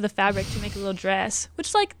fourth of the fabric to make a little dress,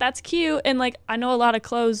 which like that's cute. And like I know a lot of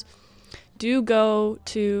clothes do go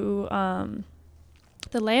to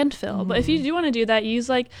the landfill, but if you do want to do that, use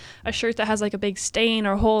like a shirt that has like a big stain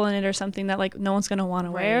or hole in it or something that like no one's gonna want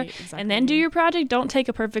to wear, exactly. And then do your project. Don't take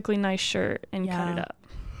a perfectly nice shirt and cut it up,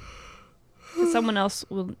 because someone else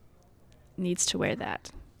needs to wear that,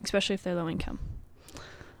 especially if they're low income.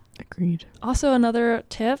 Agreed. Also, another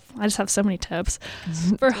tip, I just have so many tips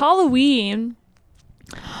for Halloween.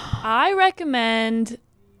 I recommend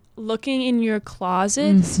looking in your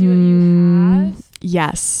closet to see what you have.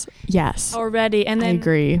 Yes Already. And then I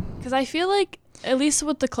agree, because I feel like at least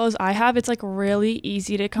with the clothes I have, it's like really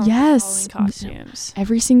easy to come up with Halloween costumes.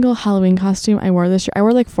 Every single Halloween costume I wore this year, I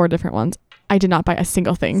wore like 4 different ones. I did not buy a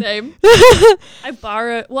single thing. Same. I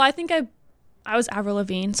borrowed, well, I think I was Avril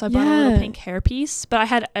Lavigne, so I bought a little pink hairpiece, but I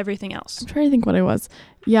had everything else. I'm trying to think what I was.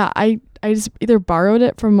 Yeah, I just either borrowed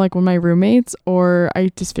it from like one of my roommates or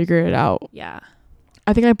I just figured it out. Yeah.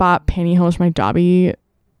 I think I bought pantyhose for my Dobby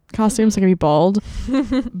costume so I could be bald,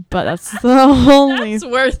 but that's the only. That's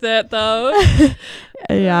worth it though.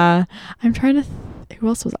 Yeah, I'm trying to. Who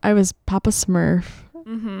else was I? Was Papa Smurf.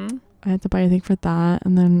 I had to buy a thing for that,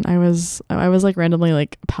 and then I was like randomly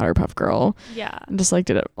like Powder Puff Girl. Yeah, and just like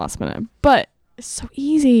did it last minute, but it's so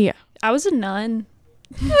easy. I was a nun.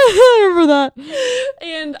 I remember that,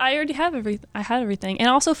 and I already have everything. I had everything, and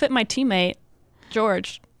also fit my teammate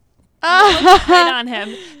George. Right on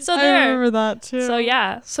him. So there. I remember that too. So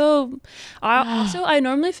yeah. So I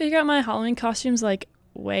normally figure out my Halloween costumes like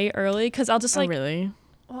way early because I'll just like. Oh, really?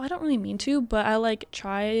 Well, I don't really mean to, but I like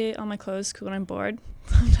try on my clothes when I'm bored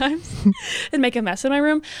sometimes and make a mess in my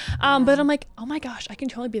room. But I'm like, oh my gosh, I can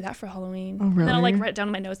totally be that for Halloween. Oh, really? And then I'll like write it down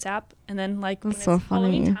in my notes app, and then like that's so funny.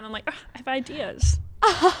 Halloween time, I'm like, I have ideas.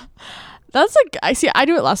 That's like I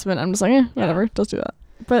do it last minute. I'm just like, whatever, just do that.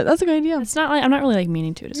 But that's a good idea. It's not like I'm not really like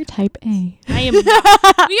meaning to. You're type A. I am.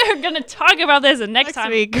 We are gonna talk about this next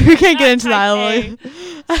time. Week. We can't get into that.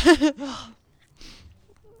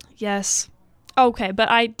 Yes. Okay, but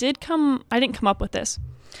I didn't come up with this.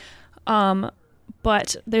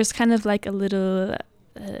 But there's kind of like a little.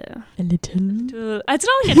 It's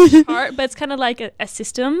not like a chart, but it's kind of like a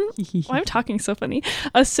system. Why am I talking so funny?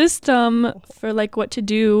 A system for like what to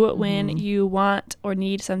do when you want or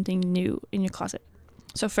need something new in your closet.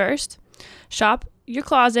 So first, shop your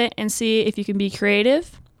closet and see if you can be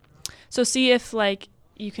creative. So see if like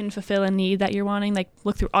you can fulfill a need that you're wanting. Like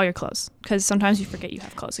look through all your clothes, because sometimes you forget you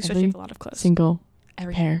have clothes, especially if you have a lot of clothes.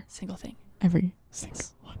 Every pair, single thing, every single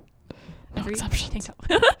one. No exceptions.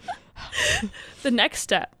 The next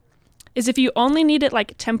step is if you only need it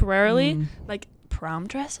like temporarily, like prom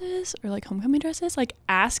dresses or like homecoming dresses, like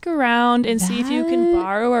ask around and see if you can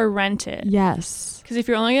borrow or rent it. Yes, because if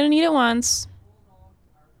you're only gonna need it once,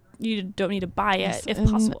 you don't need to buy it if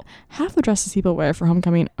possible. Half the dresses people wear for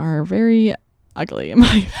homecoming are very ugly in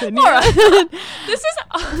my opinion. This is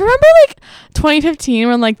remember like 2015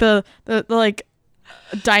 when like the like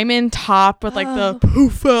diamond top with like the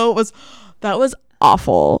poofo was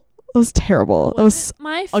awful. It was terrible. It was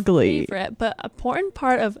my ugly. favorite, but an important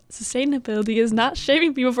part of sustainability is not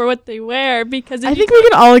shaming people for what they wear, because I think we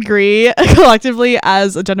can all agree collectively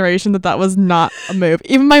as a generation that was not a move.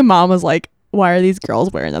 Even my mom was like, why are these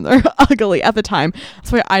girls wearing them? They're ugly at the time.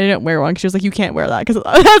 That's why I didn't wear one. She was like, you can't wear that because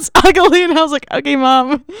that's ugly. And I was like, okay,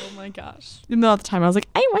 mom. Oh my gosh. Even though at the time I was like,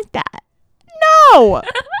 I want that. No.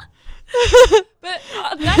 But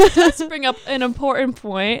that does bring up an important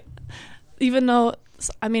point. Even though,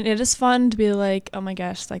 I mean, it is fun to be like, oh my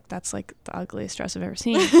gosh, like that's like the ugliest dress I've ever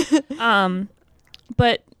seen.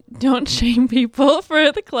 But don't shame people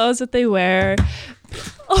for the clothes that they wear.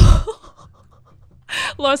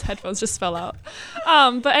 Laura's headphones just fell out.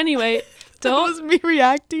 But anyway, that was me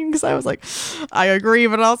reacting because I was like, I agree,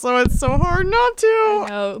 but also it's so hard not to. I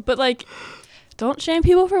know, but like, don't shame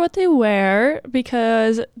people for what they wear,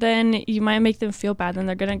 because then you might make them feel bad. Then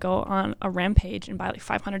they're going to go on a rampage and buy like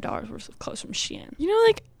 $500 worth of clothes from Shein. You know,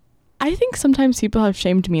 like, I think sometimes people have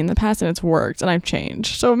shamed me in the past and it's worked and I've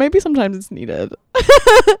changed. So maybe sometimes it's needed.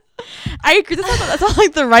 I agree. That's not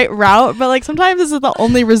like the right route, but like sometimes this is the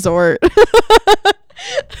only resort.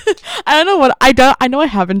 I don't know what I know I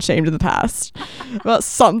have been shamed in the past about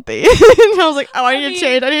something. And I was like, oh, I need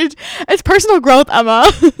to change. It's personal growth,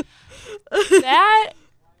 Emma. That,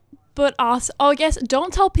 but also, I guess,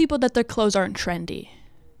 don't tell people that their clothes aren't trendy.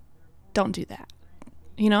 Don't do that.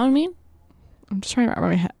 You know what I mean? I'm just trying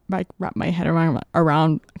to wrap my head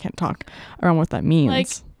around. I can't talk around what that means. Like,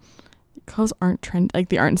 clothes aren't trend, like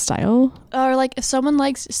they aren't in style. Or like if someone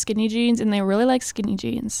likes skinny jeans and they really like skinny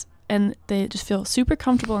jeans and they just feel super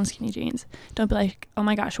comfortable in skinny jeans, don't be like, oh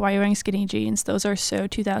my gosh, why are you wearing skinny jeans? Those are so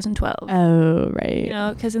 2012. Oh, right. You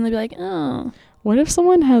know, because then they'd be like, oh. What if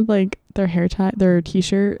someone had like their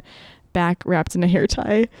t-shirt back wrapped in a hair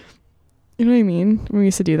tie? You know what I mean? When we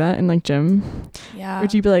used to do that in like gym. Yeah.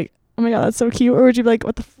 Would you be like, oh my god, that's so cute? Or would you be like,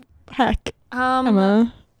 what the heck,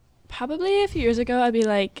 Emma? Probably a few years ago, I'd be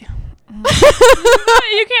like,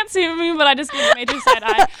 you can't see me, but I just gave a major side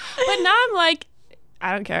eye. But now I'm like,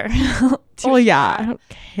 I don't care. Oh yeah, I don't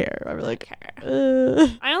care. I really care.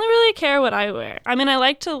 I only really care what I wear. I mean, I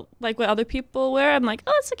like to like what other people wear. I'm like,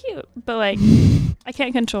 oh, that's so cute. But like, I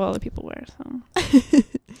can't control what other people wear. So.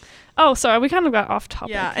 Oh, sorry, we kind of got off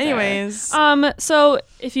topic. Yeah. there. Anyways. So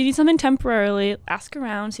if you need something temporarily, ask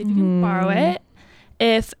around, see if you can borrow it.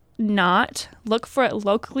 If not, look for it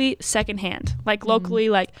locally secondhand. Like locally,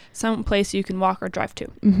 like some place you can walk or drive to.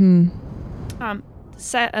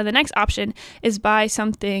 The next option is buy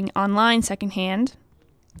something online secondhand,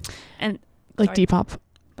 and like Depop.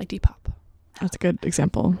 Like Depop. That's a good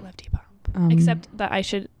example. I love Depop. Except that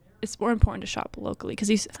it's more important to shop locally because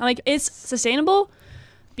it's sustainable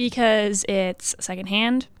because it's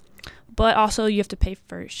secondhand, but also you have to pay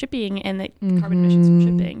for shipping and the carbon emissions from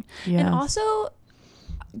shipping. Yes. And also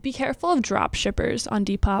be careful of drop shippers on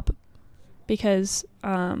Depop because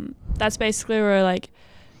that's basically where like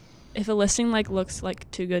if a listing like looks like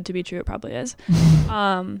too good to be true, it probably is.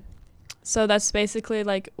 So that's basically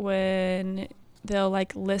like when they'll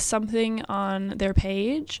like list something on their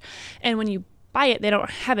page, and when you buy it, they don't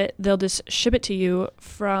have it. They'll just ship it to you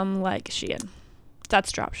from like Shein. That's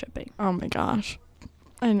drop shipping. Oh my gosh,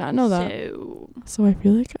 I did not know that. So I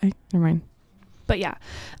feel like never mind. But yeah,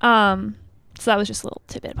 so that was just a little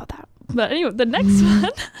tidbit about that. But anyway, the next one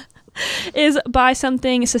is buy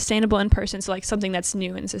something sustainable in person. So like something that's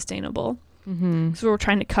new and sustainable. So we're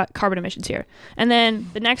trying to cut carbon emissions here. And then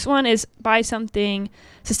the next one is buy something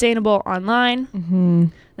sustainable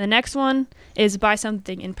online. The next one is buy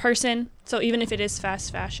something in person. So even if it is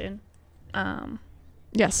fast fashion.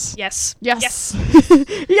 Yes. Yes. Yes. Yes.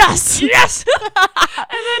 Yes. Yes.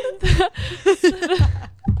 And then the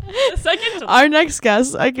second. Our next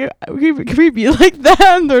guest, can we be like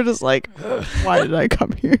them? They're just like, why did I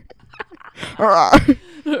come here?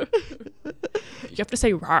 You have to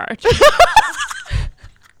say rar.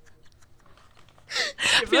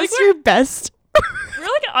 Give us your best. We're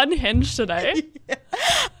like unhinged today. Yeah.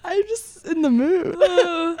 I'm just in the mood.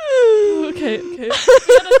 Okay. We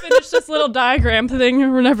gotta finish this little diagram thing.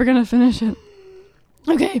 We're never gonna finish it.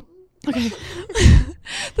 Okay.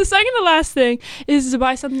 The second to last thing is to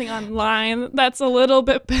buy something online that's a little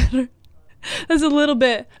bit better. That's a little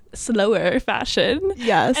bit slower fashion.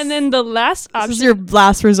 Yes. And then the last option. This is your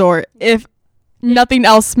last resort. If nothing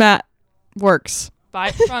else, works.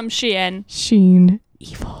 Buy from Shein. Shein.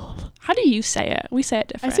 Evil. How do you say it? We say it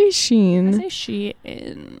different. I say Shein. I say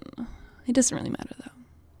Shein. It doesn't really matter though.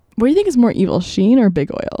 What do you think is more evil, Shein or Big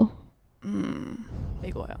Oil?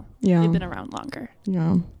 Big Oil. Yeah. They've been around longer.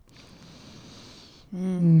 Yeah.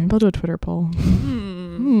 Maybe I'll do a Twitter poll. We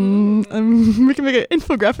can make an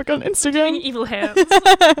infographic on Instagram. Evil hands.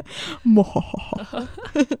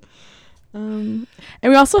 And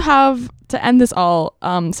we also have, to end this all,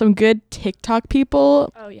 some good TikTok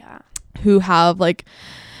people. Oh yeah. Who have like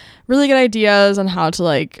really good ideas on how to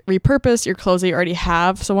like repurpose your clothes that you already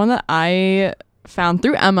have. So one that I found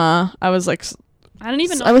through Emma, I was like, I don't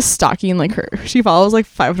even know. I was stalking like her. She follows like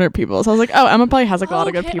 500 people. So I was like, oh, Emma probably has like a lot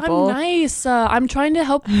of good people. I'm nice. I'm trying to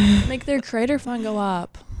help make their creator fund go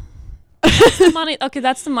up. That's the money. Okay,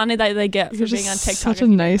 that's the money that they get for being on TikTok. Such a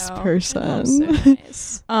nice person. So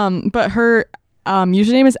nice. But her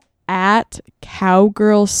username is at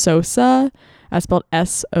Cowgirl Sosa. That's spelled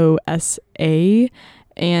SOSA.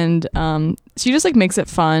 And she just like makes it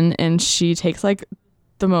fun, and she takes like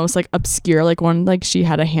the most like obscure, like one, like she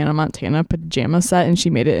had a Hannah Montana pajama set and she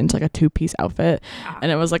made it into like a 2-piece outfit, and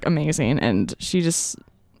it was like amazing, and she just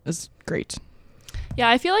is great. Yeah,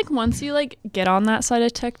 I feel like once you like get on that side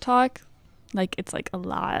of TikTok, like it's like a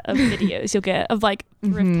lot of videos you'll get of like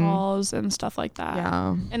thrift hauls and stuff like that.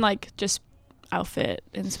 Yeah. And like just outfit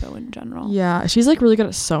inspo in general. Yeah, she's like really good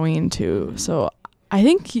at sewing too. So I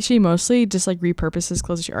think she mostly just like repurposes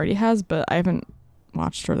clothes she already has, but I haven't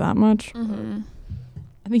watched her that much.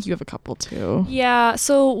 I think you have a couple too. Yeah,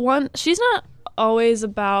 so she's not always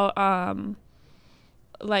about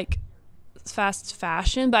like fast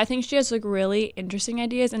fashion, but I think she has like really interesting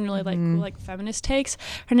ideas and really like cool like feminist takes.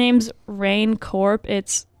 Her name's Rain Corp.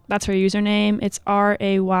 That's her username. It's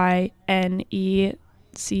RAYNECORP.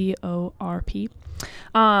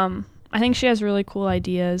 I think she has really cool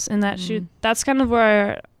ideas, and that's kind of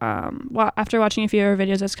where after watching a few of her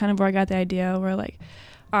videos, that's kind of where I got the idea where like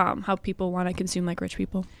how people want to consume like rich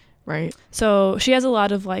people. Right. So she has a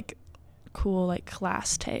lot of like cool like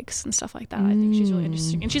class takes and stuff like that. I think she's really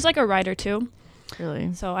interesting, and she's like a writer too.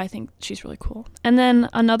 Really? So I think she's really cool. And then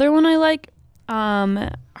another one I like,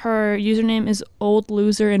 her username is Old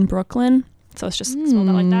Loser in Brooklyn. So it's just spelled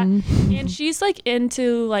out like that. And she's like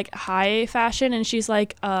into like high fashion, and she's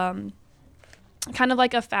like kind of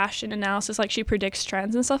like a fashion analysis, like she predicts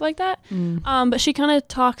trends and stuff like that. But she kind of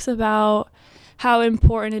talks about how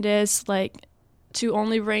important it is like to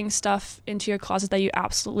only bring stuff into your closet that you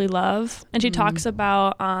absolutely love. And she talks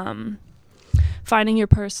about finding your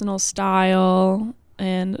personal style,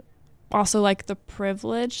 and also like the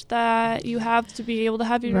privilege that you have to be able to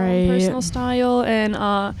have your own personal style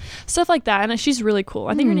and stuff like that. And she's really cool.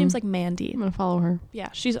 I think her name's like Mandy. I'm gonna follow her. Yeah,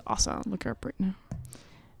 she's awesome. Look her up right now.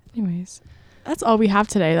 Anyways, that's all we have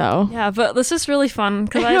today though. Yeah, but this is really fun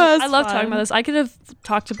because I love talking about this. I could have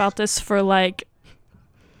talked about this for like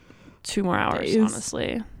 2 more hours,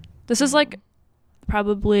 honestly. This is like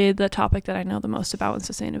probably the topic that I know the most about in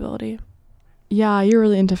sustainability. Yeah, you're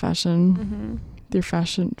really into fashion. Your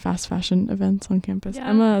fast fashion events on campus. Yeah.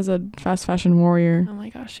 Emma is a fast fashion warrior. Oh my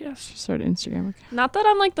gosh, yes. She started Instagram. Okay. Not that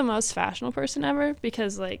I'm like the most fashionable person ever,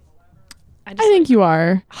 because like I think you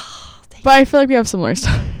are. But I feel like we have similar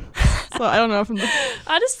stuff. So I don't know if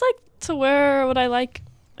I just like to wear what I like,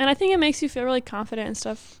 and I think it makes you feel really confident and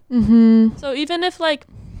stuff. So even if like,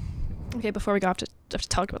 okay, before we go, I have to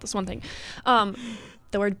talk about this one thing.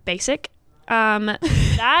 The word basic.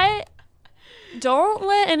 That don't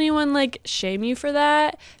let anyone like shame you for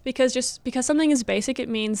that, because just because something is basic, it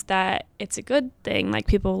means that it's a good thing, like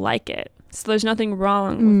people like it, so there's nothing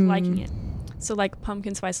wrong with liking it. So like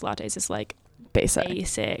pumpkin spice lattes is like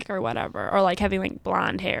basic or whatever, or like having like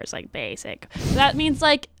blonde hair is like basic. That means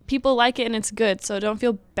like people like it and it's good, so don't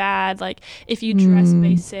feel bad like if you dress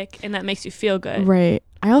basic and that makes you feel good. Right.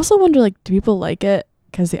 I also wonder, like, do people like it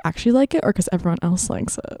because they actually like it or because everyone else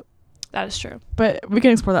likes it? That is true. But we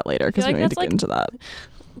can explore that later because we like need to get into that.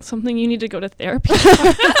 Something you need to go to therapy.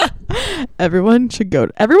 Everyone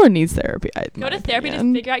needs therapy. Go to therapy to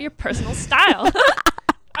figure out your personal style.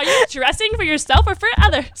 Are you dressing for yourself or for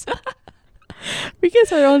others? We can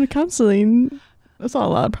start our own counseling. That's not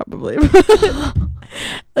allowed, probably.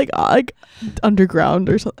 like underground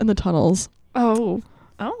or something in the tunnels. Oh.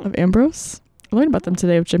 Of Ambrose. I learned about them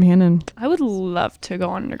today with Jim Hannon. I would love to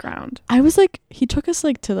go underground. I was like, he took us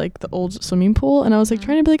like to like the old swimming pool, and I was like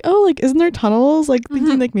trying to be like, oh, like isn't there tunnels? Like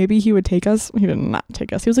thinking like maybe he would take us. He did not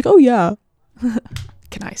take us. He was like, oh yeah.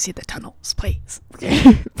 Can I see the tunnels, please?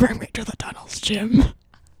 Bring me to the tunnels, Jim.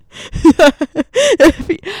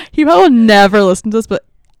 He probably never listen to this, but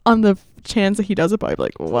on the chance that he does it, probably be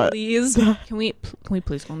like, what? Please, can we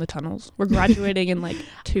please go in the tunnels? We're graduating in like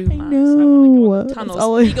 2 months. I want to go in the tunnels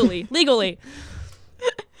legally.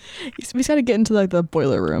 We just got to get into like the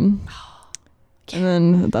boiler room, and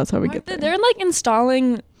then that's how we get there. They're like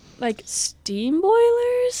installing like steam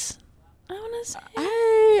boilers. I want to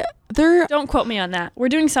say. Don't quote me on that. We're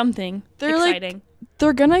doing something exciting. Like,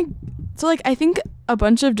 they're gonna. So like I think a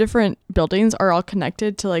bunch of different buildings are all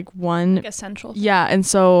connected to like one. Like a central. Yeah, and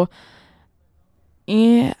so.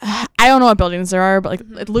 Yeah, I don't know what buildings there are, but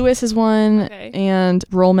like Lewis is one, and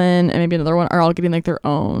Rollman and maybe another one are all getting like their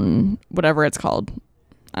own whatever it's called.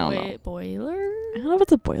 I don't know. Boiler? I don't know if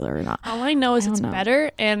it's a boiler or not. All I know is it's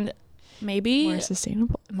better and maybe more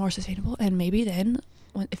sustainable, and maybe then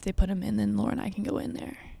if they put them in, then Laura and I can go in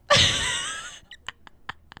there.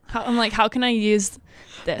 I'm like, how can I use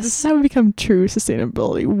this? This is how we become true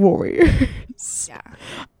sustainability warriors. Yeah.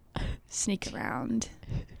 Sneak around.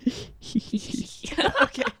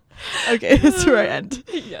 Okay, that's where I end.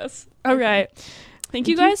 Yes. All right. Thank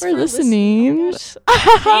you guys for listening.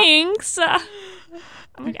 Thanks. Oh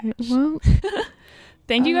my gosh. Well,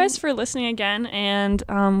 Thank you guys for listening again. And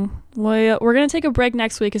we're going to take a break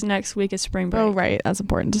next week because next week is spring break. Oh, right. That's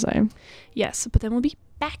important to say. Yes, but then we'll be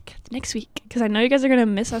back next week because I know you guys are going to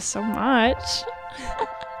miss us so much.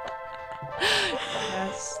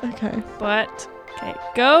 Yes. Okay. But, okay,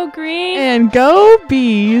 go green. And go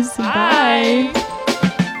bees. Bye. Bye.